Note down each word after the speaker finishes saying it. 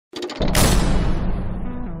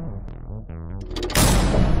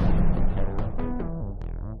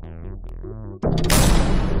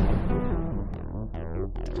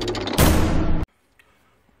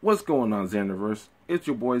What's going on, Xanderverse? It's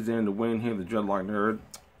your boy Xander Wayne here, the Dreadloc Nerd.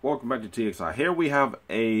 Welcome back to TXI. Here we have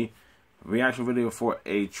a reaction video for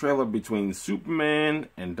a trailer between Superman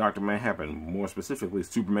and Dr. Manhattan. More specifically,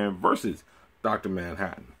 Superman versus Dr.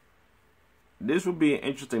 Manhattan. This will be an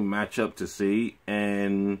interesting matchup to see,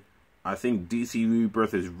 and I think DC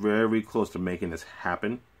Rebirth is very close to making this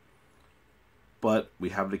happen. But we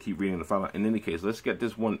have to keep reading the file. In any case, let's get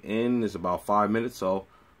this one in. It's about 5 minutes, so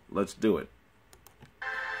let's do it.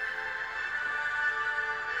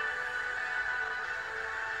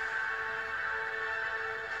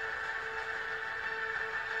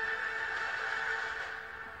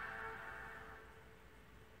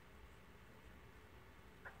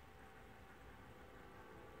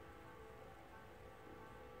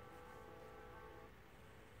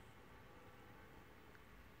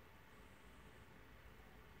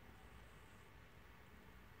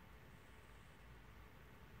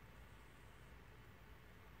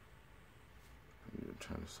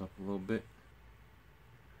 Turn this up a little bit.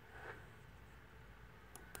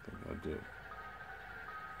 I think I do.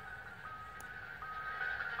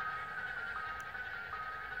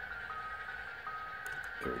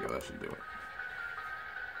 There we go, that should do it.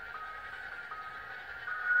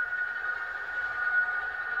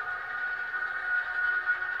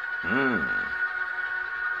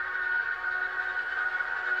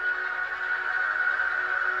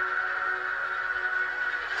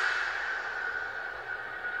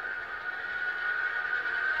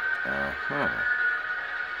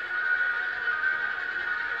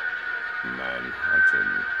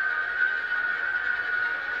 Manhattan.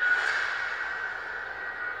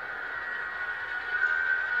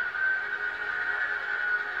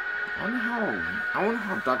 I wonder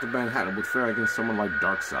how Dr. Manhattan would fare against someone like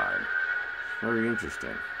Darkseid. Very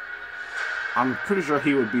interesting. I'm pretty sure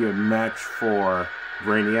he would be a match for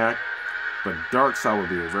Brainiac, but Darkseid would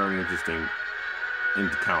be a very interesting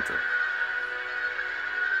encounter.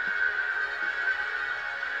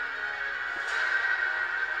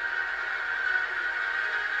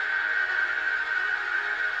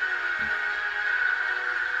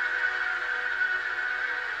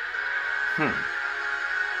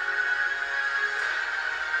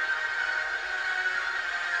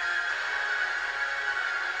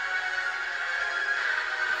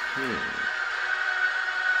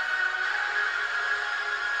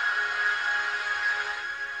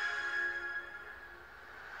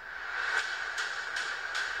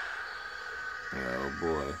 Oh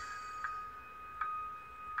boy.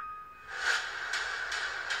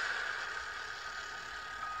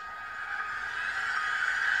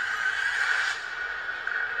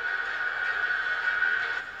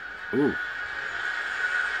 Ooh.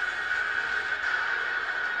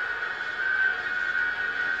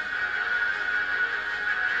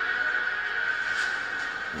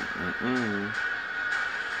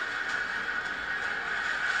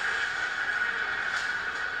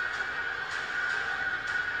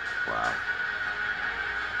 Wow.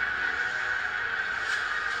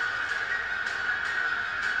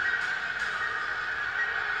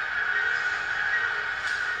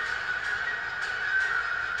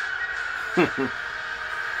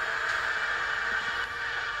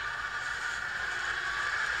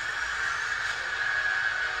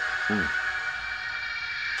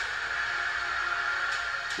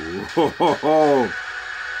 Whoa.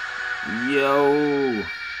 Yo.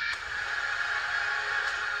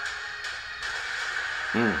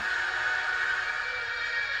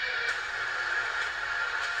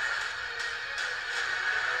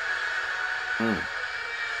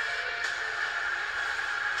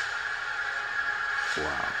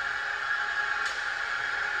 Wow.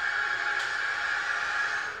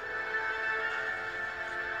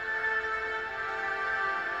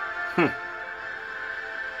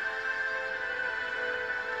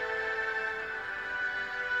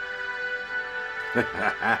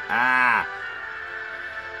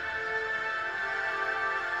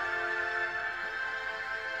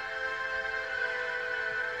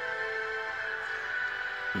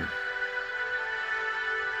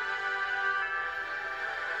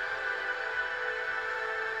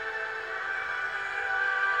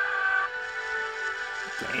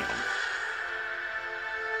 Damn.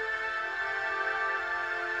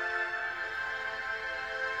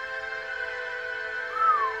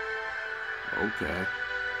 Okay.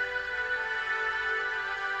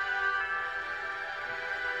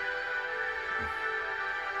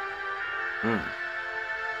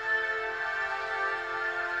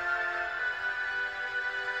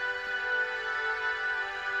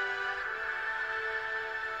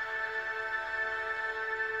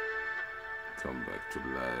 Come back to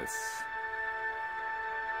life.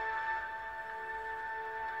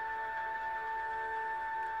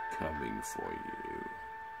 coming for you.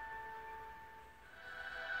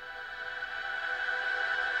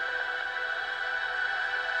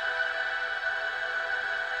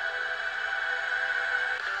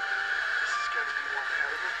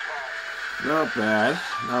 Not bad.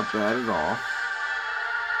 Not bad at all.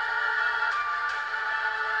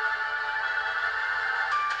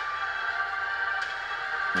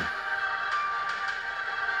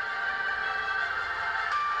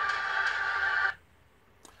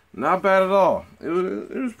 Not bad at all. It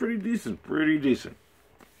was pretty decent. Pretty decent.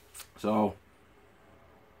 So,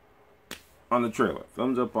 on the trailer.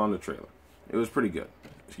 Thumbs up on the trailer. It was pretty good.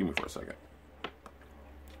 Excuse me for a second.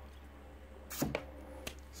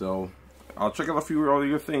 So, I'll check out a few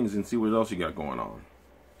other things and see what else you got going on.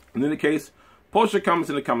 In any case, post your comments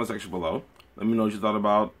in the comment section below. Let me know what you thought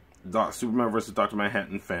about Superman vs. Dr.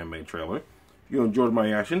 Manhattan fan-made trailer. If you enjoyed my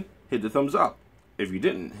reaction, hit the thumbs up. If you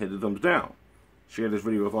didn't, hit the thumbs down. Share this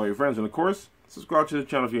video with all your friends, and of course, subscribe to the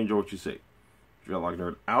channel if you enjoy what you see. Dreadloc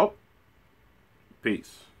Nerd out.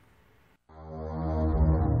 Peace.